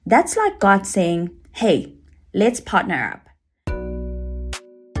That's like God saying, hey, let's partner up.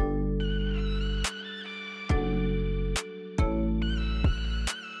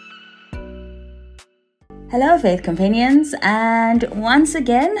 Hello, Faith Companions, and once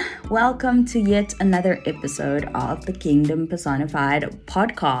again, welcome to yet another episode of the Kingdom Personified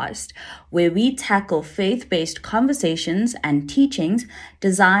podcast, where we tackle faith-based conversations and teachings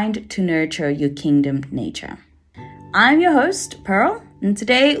designed to nurture your kingdom nature. I'm your host, Pearl, and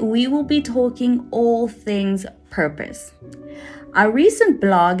today we will be talking all things purpose. Our recent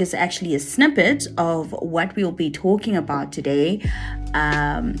blog is actually a snippet of what we'll be talking about today.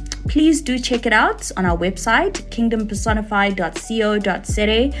 Please do check it out on our website,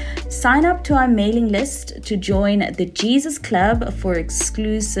 kingdompersonified.co.za. Sign up to our mailing list to join the Jesus Club for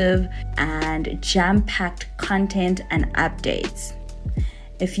exclusive and jam-packed content and updates.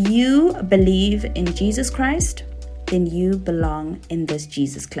 If you believe in Jesus Christ, then you belong in this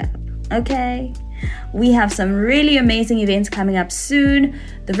Jesus Club. Okay? We have some really amazing events coming up soon.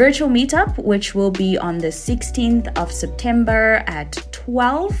 The virtual meetup, which will be on the 16th of September at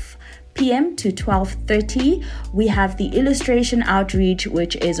 12 p.m. to 12:30. We have the illustration outreach,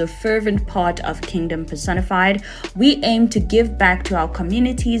 which is a fervent part of Kingdom Personified. We aim to give back to our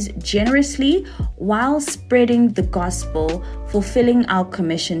communities generously while spreading the gospel, fulfilling our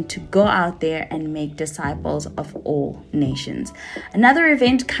commission to go out there and make disciples of all nations. Another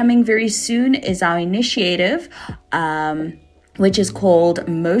event coming very soon is our initiative, which is called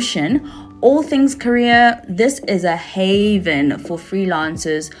Motion. All Things Career. This is a haven for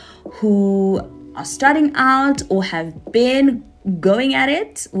freelancers who are starting out or have been going at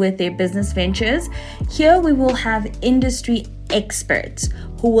it with their business ventures. Here we will have industry experts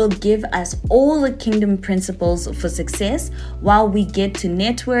who will give us all the kingdom principles for success while we get to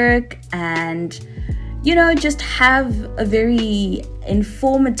network and, just have a very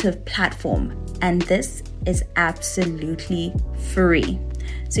informative platform. And this is absolutely free.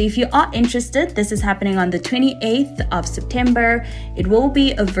 So if you are interested, this is happening on the 28th of September. It will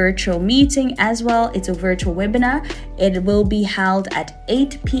be a virtual meeting as well. It's a virtual webinar. It will be held at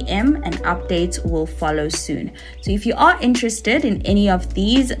 8 p.m. and updates will follow soon. So if you are interested in any of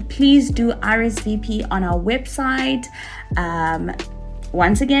these, please do RSVP on our website.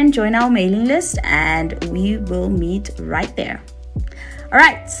 Once again, join our mailing list and we will meet right there. All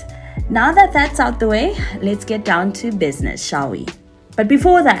right, now that that's out the way, let's get down to business, shall we? But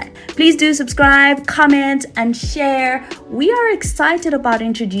before that, please do subscribe, comment, and share. We are excited about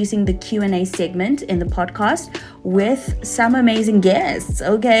introducing the Q&A segment in the podcast with some amazing guests,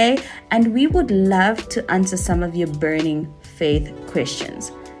 okay? And we would love to answer some of your burning faith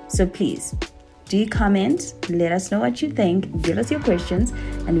questions. So please, do comment, let us know what you think, give us your questions,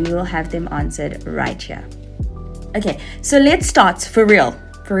 and we will have them answered right here. Okay, so let's start for real.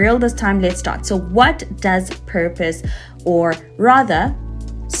 For real this time, let's start. So what does purpose, or rather,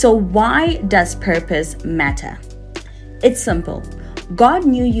 so why does purpose matter? It's simple. God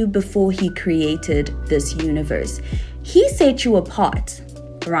knew you before He created this universe. He set you apart,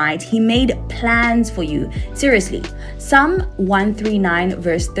 right? He made plans for you. Seriously, Psalm 139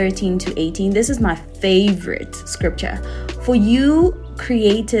 verse 13 to 18. This is my favorite scripture. For you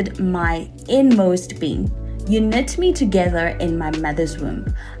created my inmost being. You knit me together in my mother's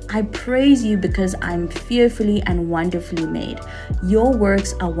womb. I praise you because I'm fearfully and wonderfully made. Your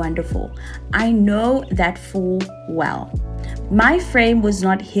works are wonderful. I know that full well. My frame was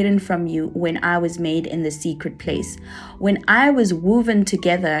not hidden from you when I was made in the secret place, when I was woven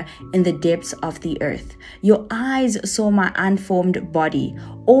together in the depths of the earth. Your eyes saw my unformed body.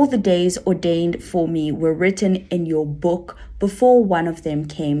 All the days ordained for me were written in your book before one of them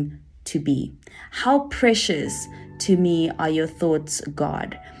came to be. How precious to me are your thoughts,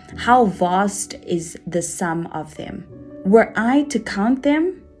 God. How vast is the sum of them. Were I to count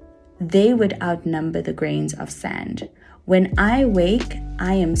them, they would outnumber the grains of sand. When I wake,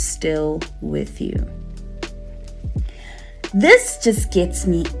 I am still with you. This just gets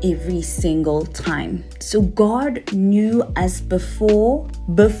me every single time. So God knew us before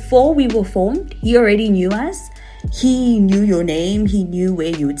we were formed. He already knew us. He knew your name. He knew where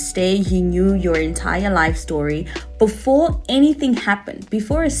you would stay. He knew your entire life story before anything happened,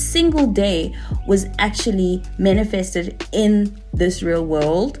 before a single day was actually manifested in this real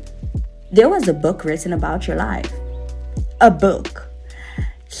world. There was a book written about your life. A book.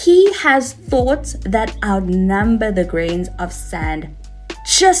 He has thoughts that outnumber the grains of sand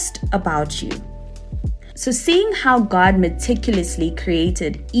just about you. So seeing how God meticulously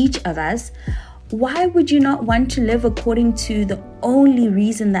created each of us, why would you not want to live according to the only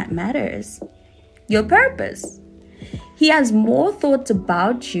reason that matters? Your purpose. He has more thoughts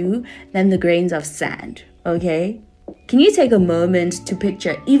about you than the grains of sand, okay? Can you take a moment to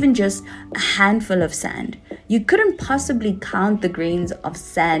picture even just a handful of sand? You couldn't possibly count the grains of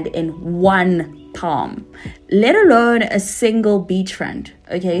sand in one palm, let alone a single beachfront,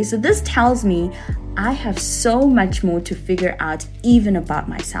 okay? So this tells me I have so much more to figure out even about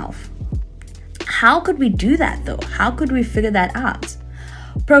myself. How could we do that though? How could we figure that out?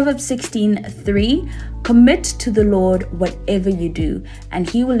 Proverbs 16:3, commit to the Lord whatever you do, and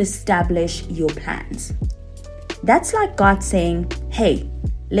He will establish your plans. That's like God saying, hey,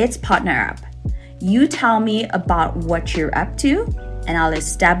 let's partner up. You tell me about what you're up to, and I'll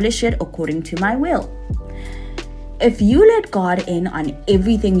establish it according to my will. If you let God in on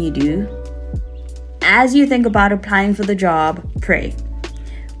everything you do, as you think about applying for the job, pray.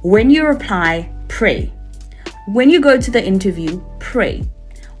 When you apply, pray. When you go to the interview, pray.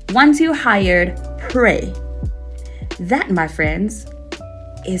 Once you're hired, pray. That, my friends,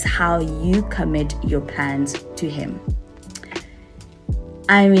 is how you commit your plans to Him.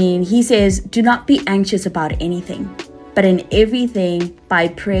 I mean, He says, do not be anxious about anything, but in everything, by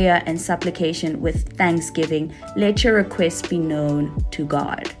prayer and supplication with thanksgiving, let your requests be known to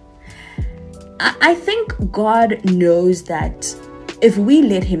God. I think God knows that if we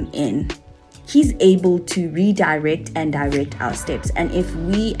let Him in, He's able to redirect and direct our steps. And if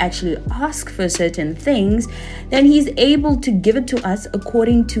we actually ask for certain things, then He's able to give it to us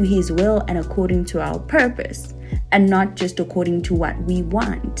according to His will and according to our purpose, and not just according to what we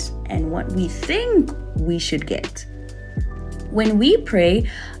want and what we think we should get. When we pray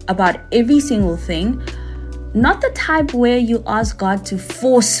about every single thing, not the type where you ask God to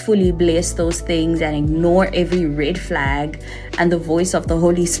forcefully bless those things and ignore every red flag and the voice of the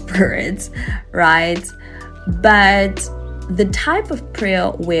Holy Spirit, right? But the type of prayer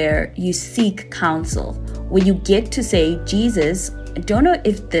where you seek counsel, where you get to say, Jesus, I don't know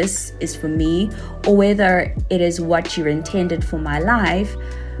if this is for me or whether it is what you intended for my life,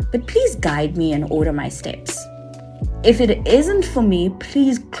 but please guide me and order my steps. If it isn't for me,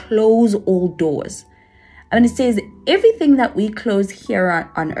 please close all doors. And it says, everything that we close here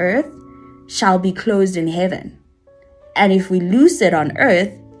on earth shall be closed in heaven. And if we loose it on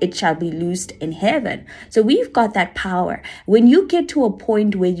earth, it shall be loosed in heaven. So we've got that power. When you get to a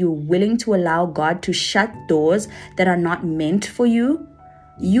point where you're willing to allow God to shut doors that are not meant for you,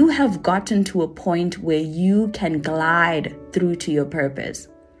 you have gotten to a point where you can glide through to your purpose.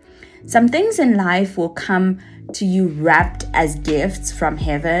 Some things in life will come to you wrapped as gifts from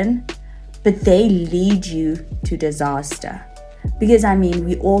heaven, but they lead you to disaster. Because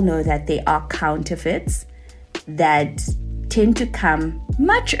we all know that there are counterfeits that tend to come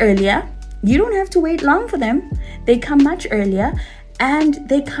much earlier. You don't have to wait long for them. They come much earlier, and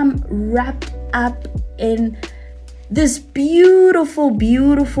they come wrapped up in this beautiful,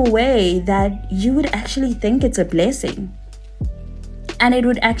 beautiful way that you would actually think it's a blessing. And it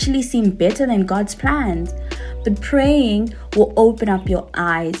would actually seem better than God's plans. But praying will open up your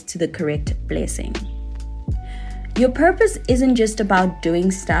eyes to the correct blessing. Your purpose isn't just about doing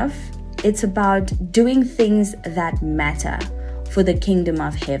stuff. It's about doing things that matter for the kingdom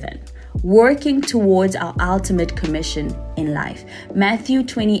of heaven, working towards our ultimate commission in life. Matthew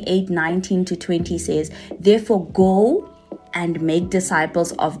 28:19-20 says, therefore go and make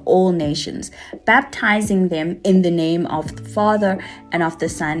disciples of all nations, baptizing them in the name of the Father and of the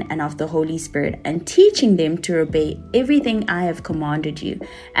Son and of the Holy Spirit, and teaching them to obey everything I have commanded you.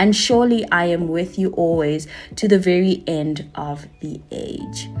 And surely I am with you always to the very end of the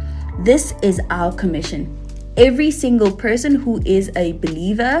age. This is our commission. Every single person who is a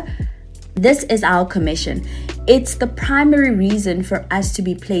believer, this is our commission. It's the primary reason for us to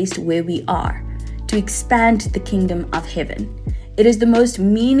be placed where we are, to expand the kingdom of heaven. It is the most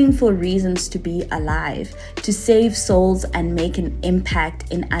meaningful reasons to be alive, to save souls and make an impact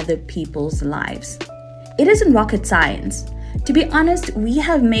in other people's lives. It isn't rocket science. To be honest, we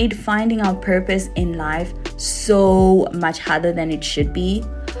have made finding our purpose in life so much harder than it should be.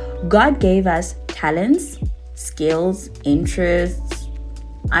 God gave us talents, skills, interests,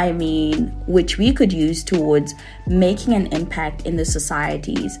 which we could use towards making an impact in the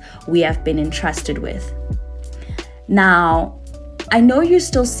societies we have been entrusted with. Now, I know you're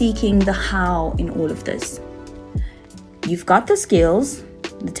still seeking the how in all of this. You've got the skills,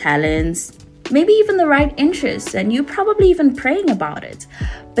 the talents, maybe even the right interests, and you're probably even praying about it,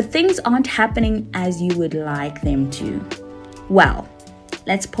 but things aren't happening as you would like them to. Well,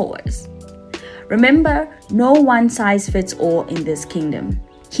 let's pause. Remember, no one size fits all in this kingdom.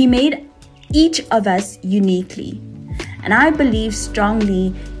 He made each of us uniquely. And I believe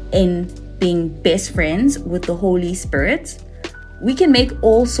strongly in being best friends with the Holy Spirit, we can make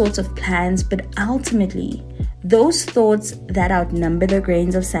all sorts of plans, but ultimately, those thoughts that outnumber the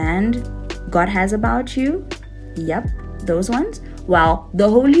grains of sand God has about you, yep, those ones, well, the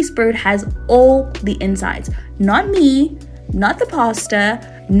Holy Spirit has all the insights. Not me, not the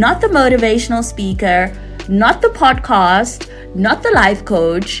pastor, not the motivational speaker, not the podcast, not the life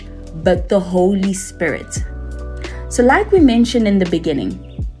coach, but the Holy Spirit. So like we mentioned in the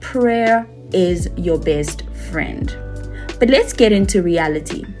beginning, prayer is your best friend. But let's get into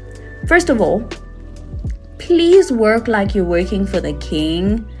reality. First of all, please work like you're working for the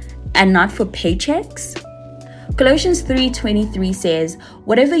King and not for paychecks. Colossians 3:23 says,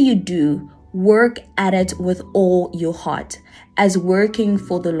 whatever you do, work at it with all your heart, as working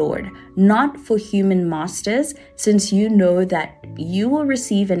for the Lord, not for human masters, since you know that you will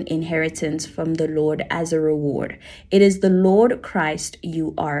receive an inheritance from the Lord as a reward. It is the Lord Christ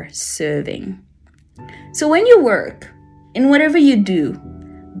you are serving. So when you work, in whatever you do,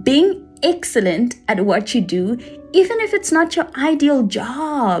 being excellent at what you do, even if it's not your ideal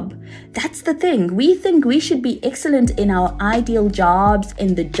job. That's the thing. We think we should be excellent in our ideal jobs,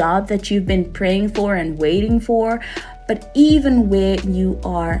 in the job that you've been praying for and waiting for. But even where you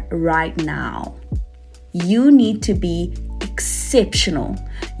are right now, you need to be exceptional.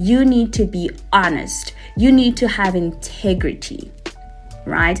 You need to be honest. You need to have integrity.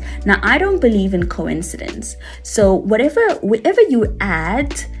 Right? Now, I don't believe in coincidence. So wherever you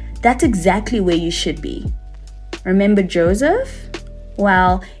at, that's exactly where you should be. Remember Joseph?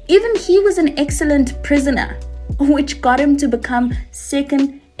 Well, even he was an excellent prisoner, which got him to become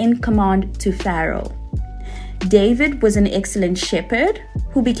second in command to Pharaoh. David was an excellent shepherd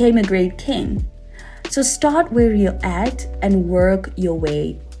who became a great king. So start where you're at and work your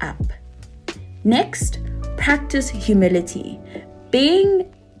way up. Next, practice humility.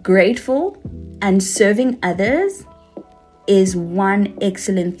 Being grateful and serving others is one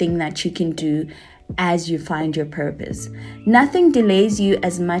excellent thing that you can do as you find your purpose. Nothing delays you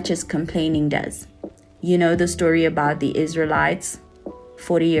as much as complaining does. You know the story about the Israelites,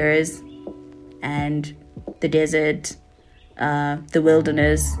 40 years and the desert, the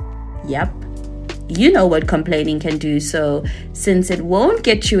wilderness. Yep. You know what complaining can do. So since it won't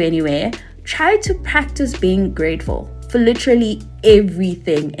get you anywhere, try to practice being grateful for literally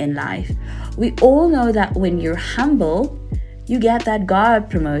everything in life. We all know that when you're humble, you get that God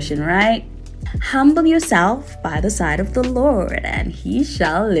promotion, right? Humble yourself by the side of the Lord, and He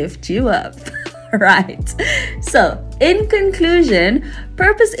shall lift you up. Right? So, in conclusion,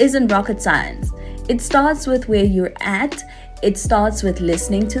 purpose isn't rocket science. It starts with where you're at. It starts with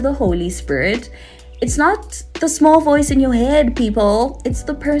listening to the Holy Spirit. It's not the small voice in your head, people. It's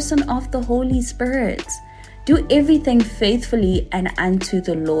the person of the Holy Spirit. Do everything faithfully and unto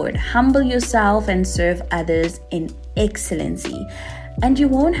the Lord. Humble yourself and serve others in excellency, and you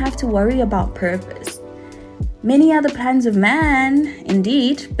won't have to worry about purpose. Many are the plans of man,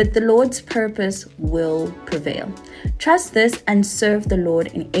 indeed, but the Lord's purpose will prevail. Trust this and serve the Lord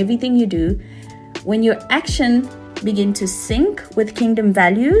in everything you do. When your action begin to sync with kingdom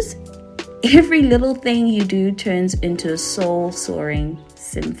values, every little thing you do turns into a soul-soaring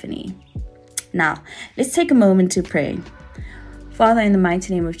symphony. Now, let's take a moment to pray. Father, in the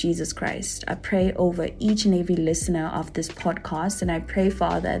mighty name of Jesus Christ, I pray over each and every listener of this podcast, and I pray,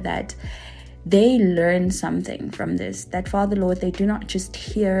 Father, that they learn something from this. That, Father, Lord, they do not just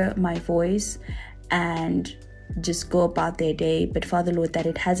hear my voice and just go about their day, but, Father, Lord, that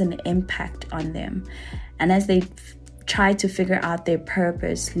it has an impact on them. And as they try to figure out their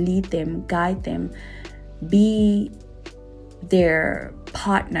purpose, lead them, guide them, be their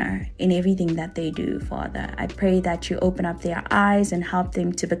partner in everything that they do, Father. I pray that you open up their eyes and help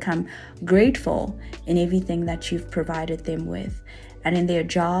them to become grateful in everything that you've provided them with, and in their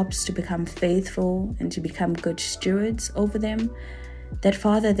jobs to become faithful and to become good stewards over them, that,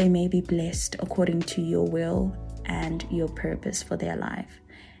 Father, they may be blessed according to your will and your purpose for their life.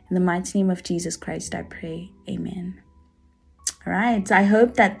 In the mighty name of Jesus Christ, I pray. Amen. All right. So I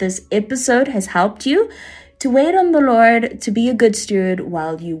hope that this episode has helped you to wait on the Lord, to be a good steward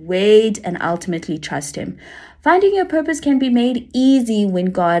while you wait and ultimately trust Him. Finding your purpose can be made easy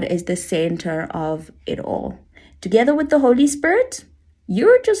when God is the center of it all. Together with the Holy Spirit,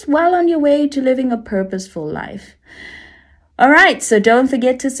 you're just well on your way to living a purposeful life. All right, so don't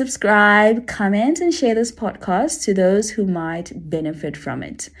forget to subscribe, comment, and share this podcast to those who might benefit from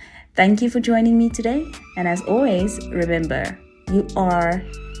it. Thank you for joining me today. And as always, remember, you are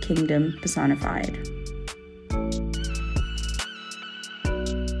Kingdom Personified.